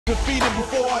defeated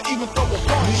before I even throw a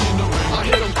punch. I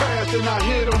hit him fast and I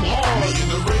hit him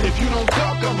hard. If you don't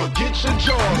duck, I'ma get your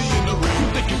jaw. You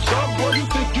think you tough, boy, you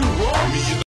think you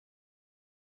wrong.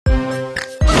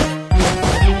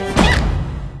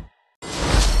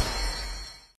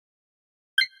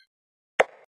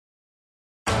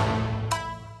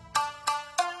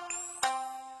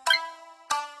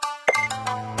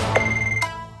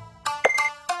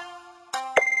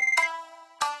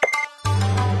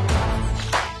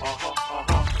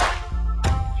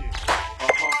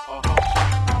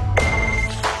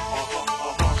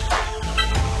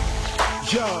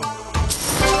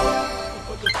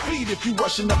 If you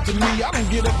rushing up to me, I don't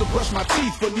get up to brush my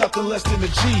teeth for nothing less than a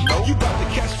G. You about to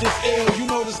catch this L, you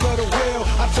know this letter well.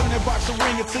 I turn that boxing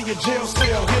ring into your jail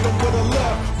cell. Hit him with a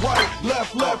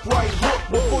left, right hook.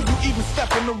 Before you even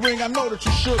step in the ring, I know that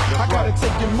you shook. I gotta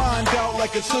take your mind out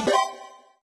like it's a...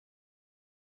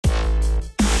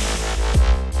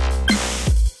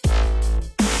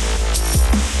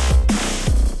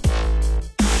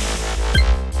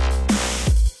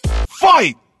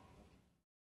 Fight!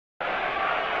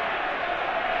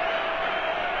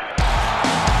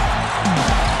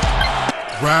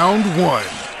 Round 1.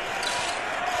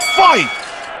 Fight!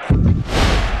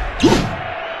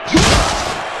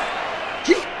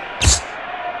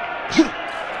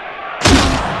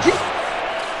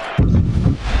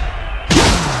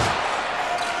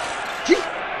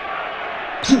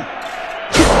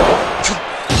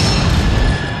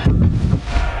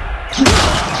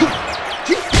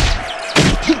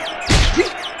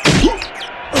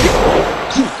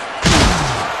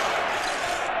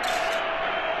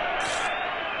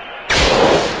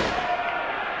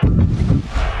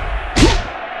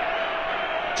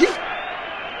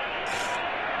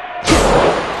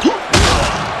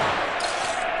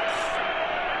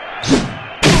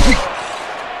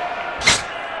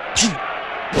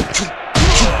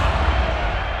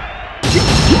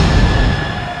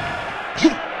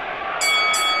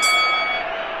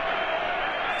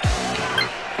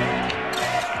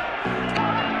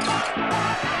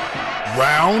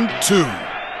 Round 2.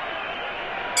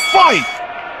 Fight!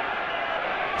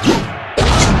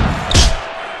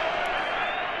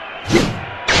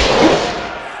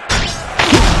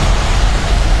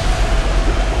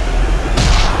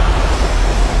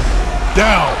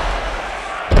 Down.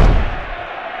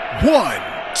 1,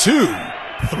 2,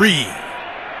 3.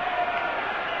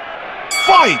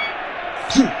 Fight!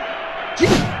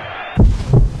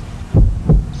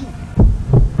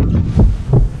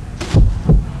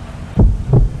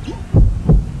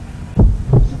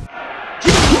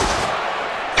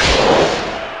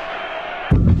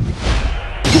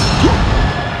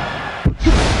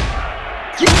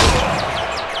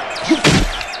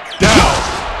 Down.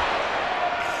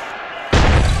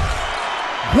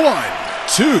 1,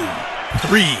 2,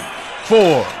 3,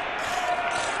 4.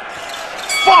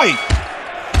 Fight!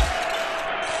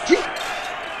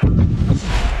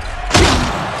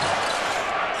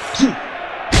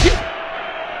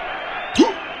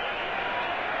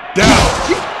 Down.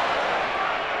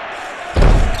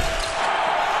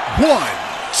 1,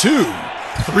 2,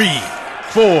 3,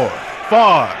 4,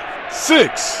 5,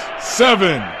 6,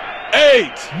 7,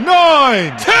 8,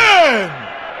 9, 10!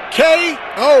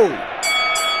 KO!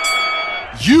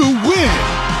 You win!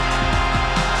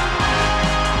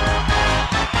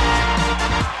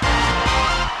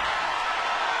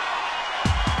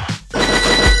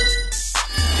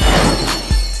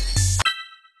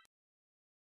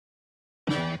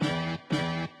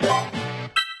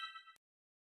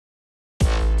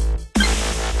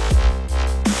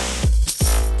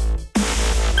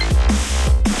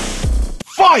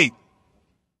 Fight!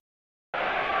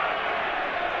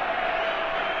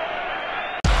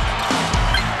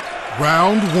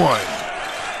 Round 1.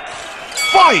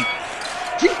 Fight!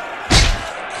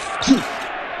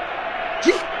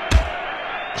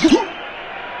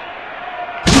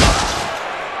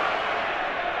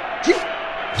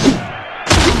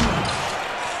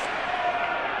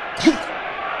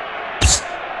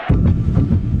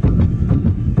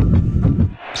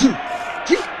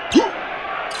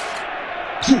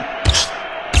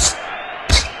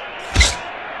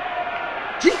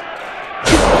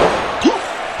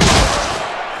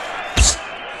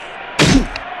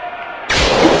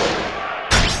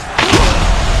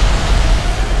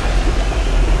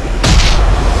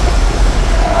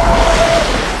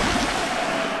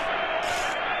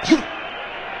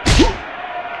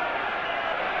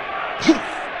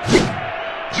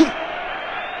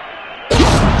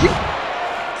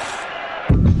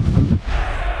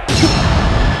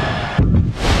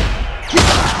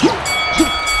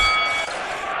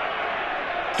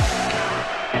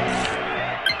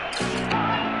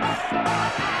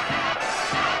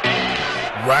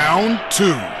 Round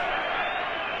 2.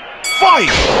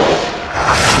 Fight!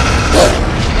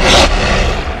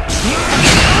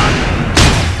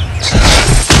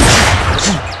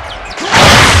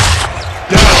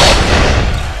 Down.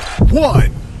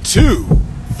 1, 2,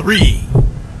 3.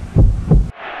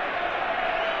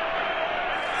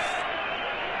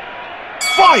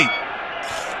 Fight!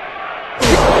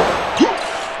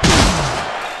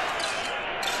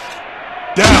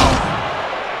 Down.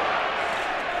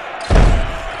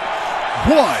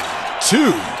 1,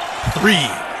 2, 3.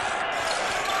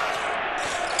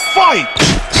 Fight!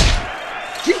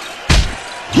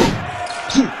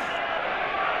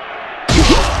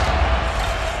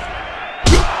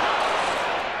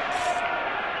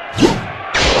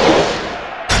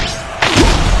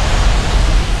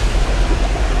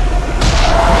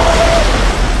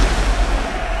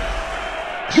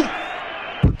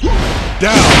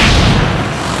 Down.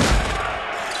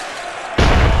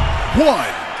 1,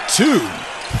 2,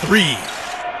 3.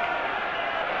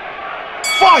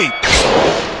 Fight!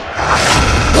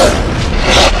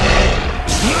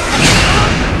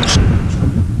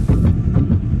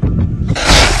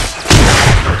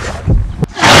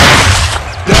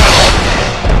 Down.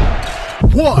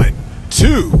 1,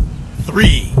 2,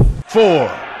 3, 4.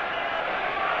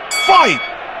 Fight!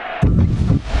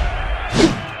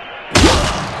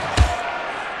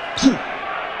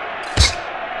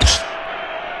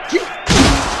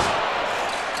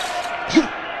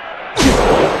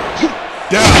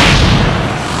 Down.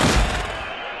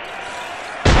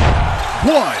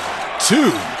 1,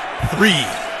 2, 3,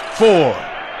 4.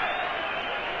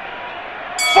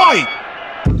 Fight!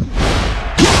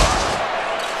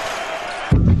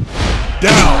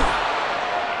 Down.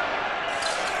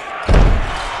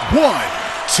 1,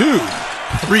 2,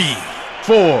 3,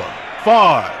 4,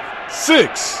 5,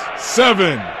 6,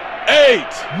 7,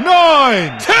 8,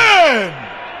 9, 10.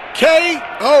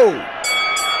 KO.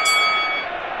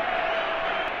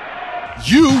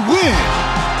 You win!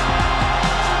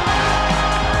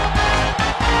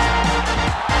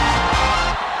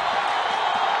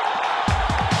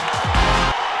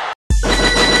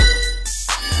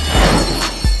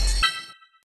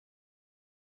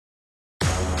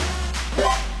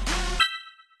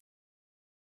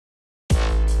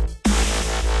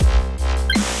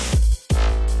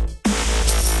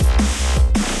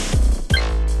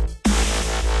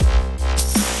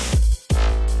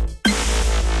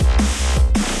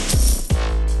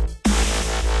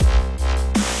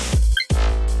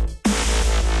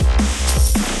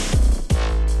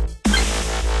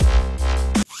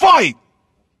 Fight!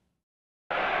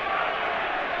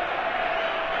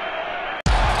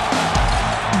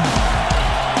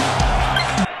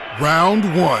 Round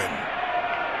 1.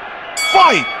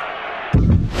 Fight!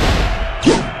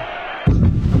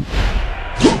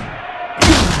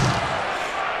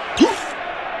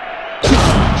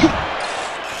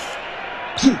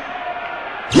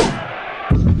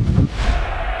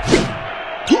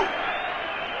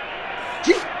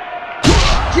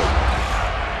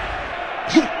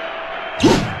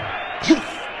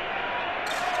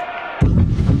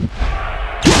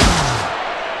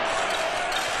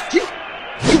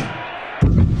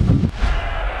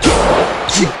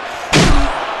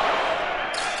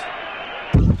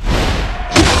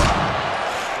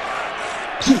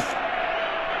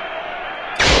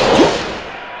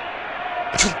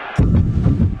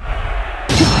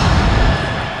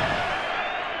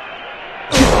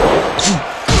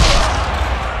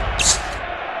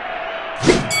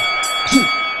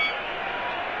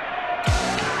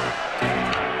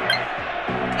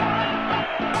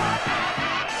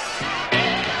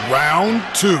 Round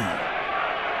 2.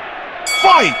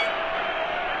 Fight!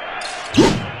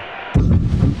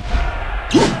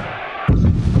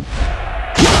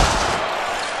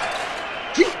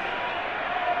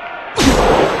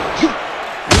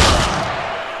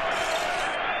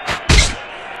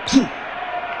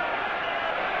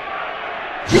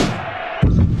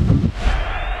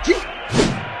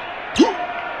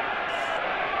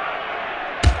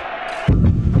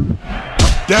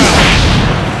 Down.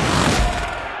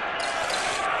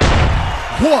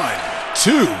 1,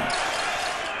 2.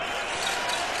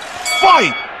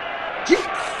 Fight!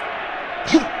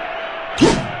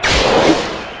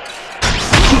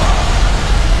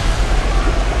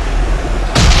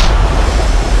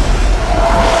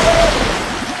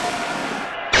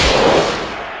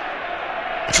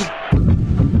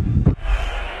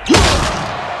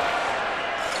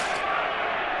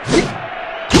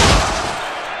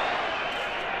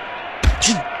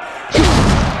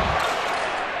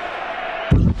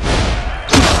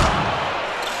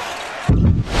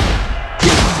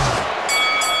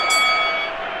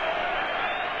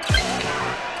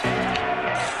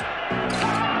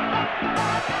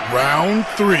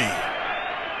 3.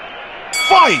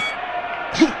 Fight!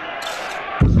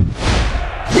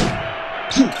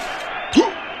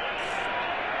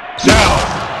 Down.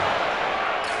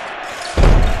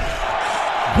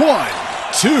 1,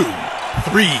 2,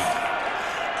 3.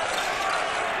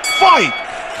 Fight!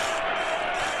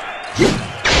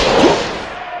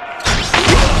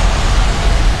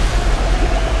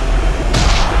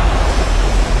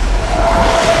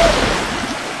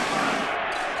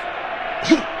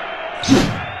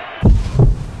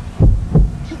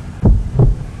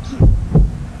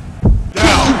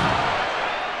 Down.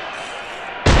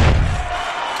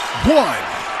 1,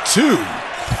 2,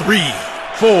 3,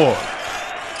 4.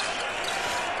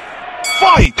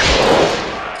 Fight!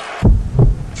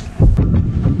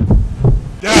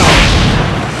 Down.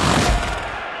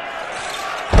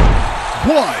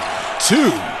 1,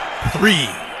 2, 3,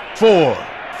 4,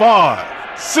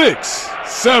 5, 6,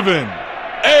 7,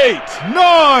 8,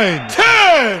 9,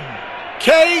 10!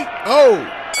 KO!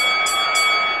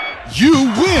 You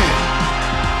win!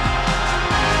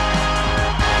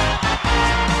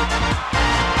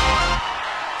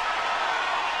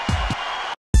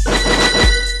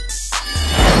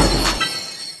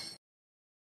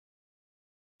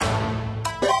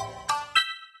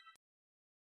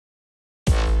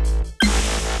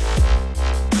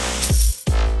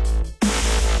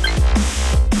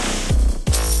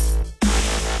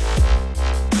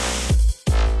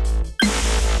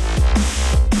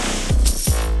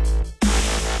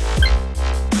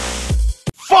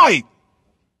 Fight!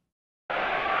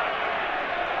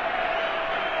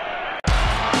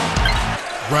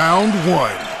 Round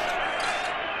 1.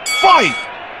 Fight!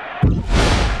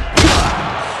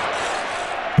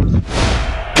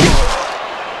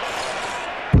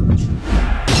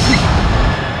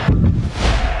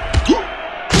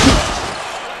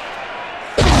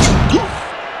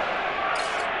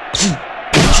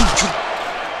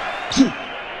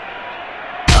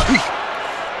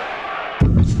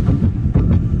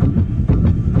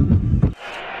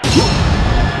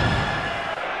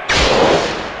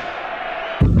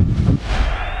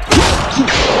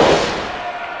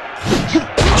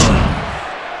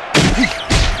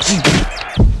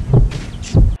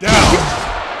 Down.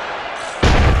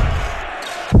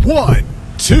 1,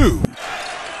 2.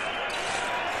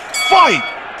 Fight!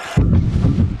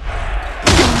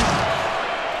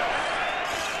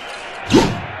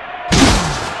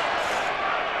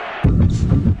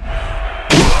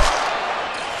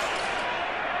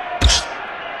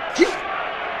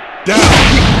 Down.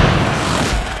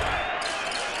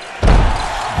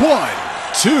 1,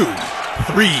 2,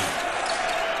 3.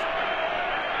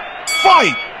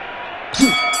 Fight!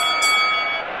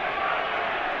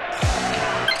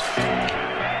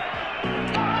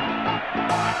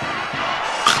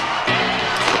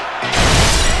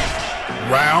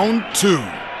 Round 2.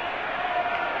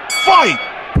 Fight!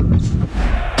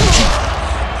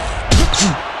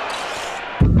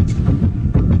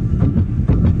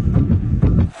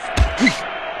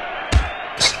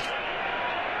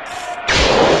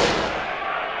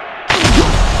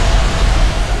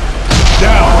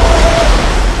 Down.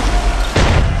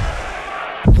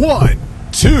 1,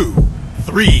 2,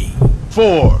 3,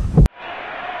 4.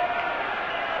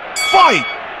 Fight!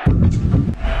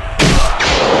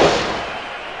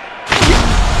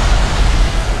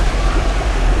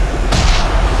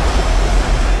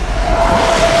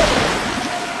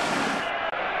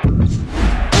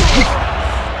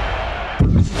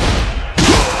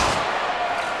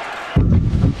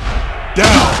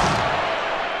 Down.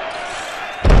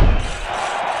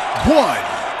 1,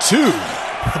 2,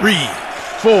 3,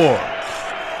 4.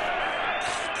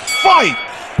 Fight!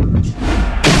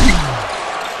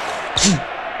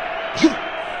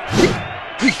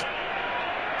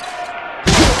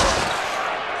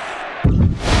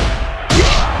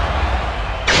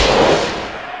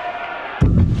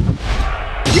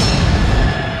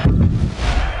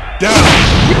 Down.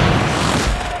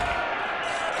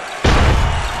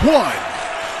 1.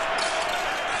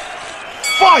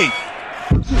 Fight!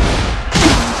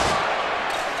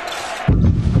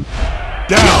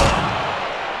 Down.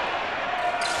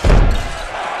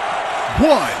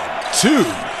 1, 2,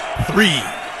 3,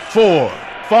 4,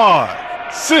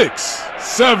 5, 6,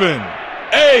 7,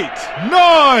 8,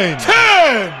 9,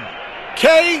 10!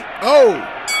 KO!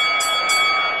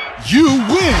 You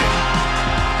win!